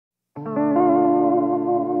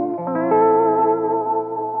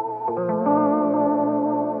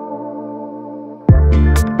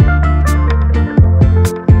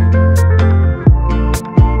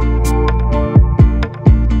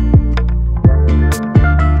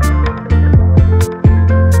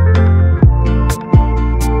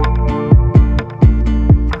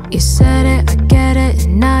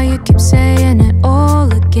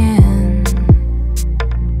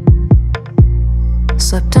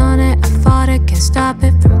on it, I fought it, can't stop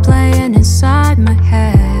it from playing inside my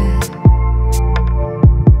head.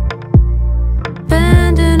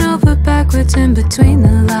 Bending over backwards in between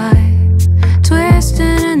the lights,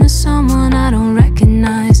 twisting into someone I don't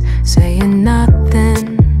recognize, saying nothing,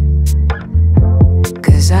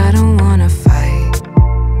 'cause I don't wanna fight.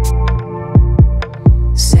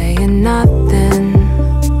 Saying nothing,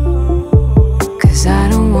 'cause I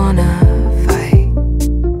don't wanna fight.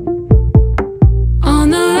 On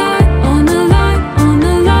the line, on the line, on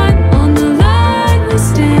the line, on the line we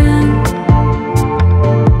stand.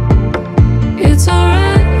 It's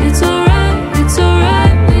alright, it's alright, it's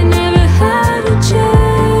alright, we never had a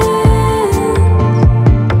chance.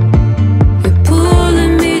 You're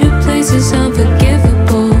pulling me to places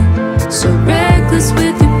unforgivable, so reckless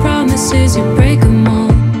with your promises, you break them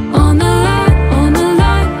all. On the line, on the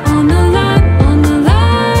line, on the line, on the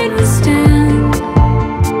line we stand.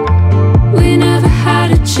 We never had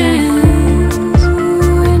a chance.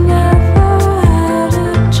 We never had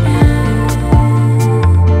a chance.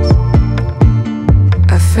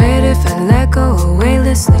 Afraid if I let go, I'll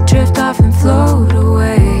weightlessly drift off and float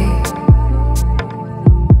away.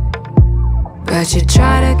 But you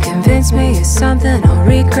try to convince me it's something I'll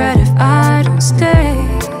regret if I don't stay.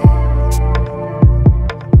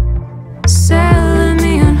 Selling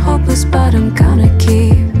me on hopeless, but I'm gonna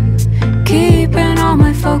keeping all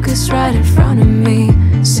my focus right in front of me,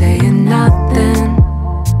 saying nothing,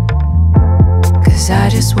 'cause I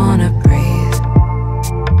just wanna breathe.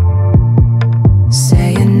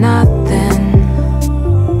 Saying nothing,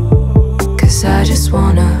 'cause I just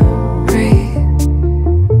wanna breathe.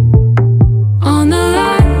 On the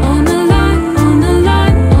line, on the line, on the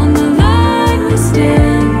line, on the line we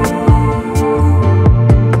stand.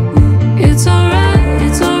 It's alright,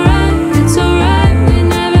 it's alright, it's alright, we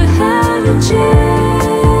never had a chance.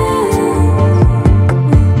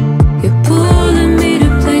 You're pulling me to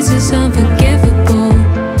places unforgivable,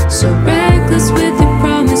 so reckless with your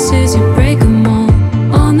promises, you break them all.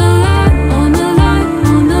 On the line, on the line,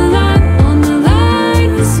 on the line, on the line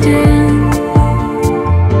we stand.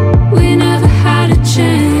 We never had a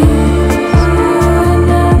chance. We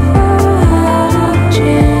never had a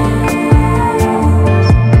chance.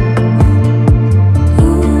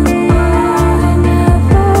 Ooh, we never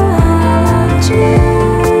had a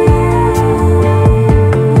chance.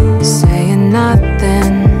 Saying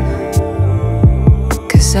nothing,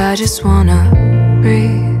 'cause I just wanna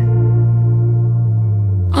breathe.